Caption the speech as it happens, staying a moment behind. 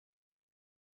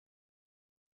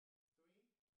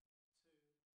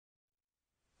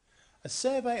A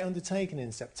survey undertaken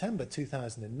in September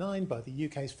 2009 by the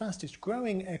UK's fastest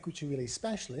growing equity release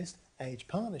specialist, Age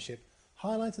Partnership,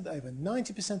 highlighted that over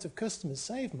 90% of customers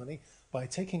save money by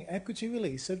taking equity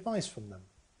release advice from them.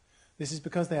 This is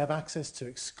because they have access to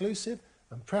exclusive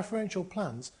and preferential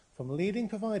plans from leading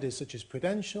providers such as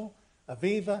Prudential,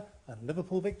 Aviva and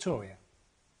Liverpool Victoria.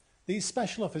 These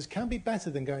special offers can be better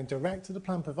than going direct to the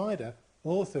plan provider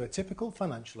or through a typical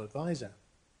financial advisor.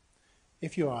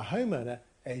 If you are a homeowner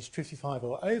aged 55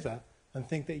 or over and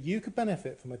think that you could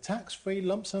benefit from a tax-free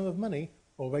lump sum of money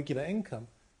or regular income,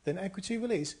 then equity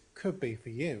release could be for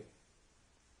you.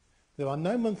 There are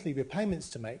no monthly repayments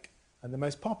to make, and the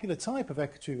most popular type of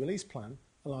equity release plan,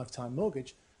 a lifetime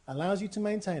mortgage, allows you to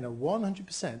maintain a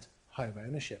 100% home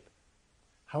ownership.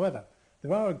 However,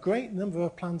 there are a great number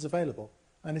of plans available,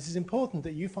 and it is important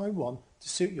that you find one to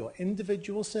suit your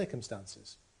individual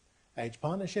circumstances. Age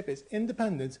Partnership is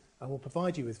independent and will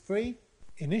provide you with free,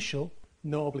 initial,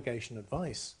 no obligation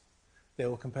advice. They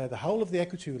will compare the whole of the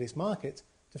equity release market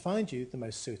to find you the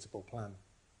most suitable plan.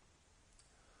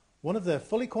 One of their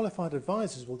fully qualified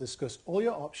advisors will discuss all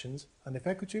your options and if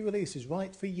equity release is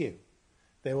right for you.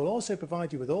 They will also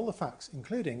provide you with all the facts,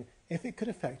 including if it could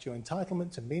affect your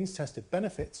entitlement to means-tested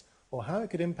benefits or how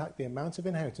it could impact the amount of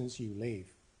inheritance you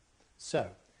leave. So,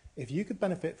 if you could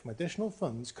benefit from additional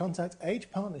funds, contact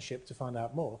Age Partnership to find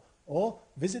out more, or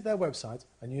visit their website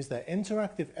and use their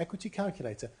interactive equity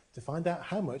calculator to find out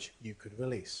how much you could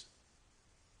release.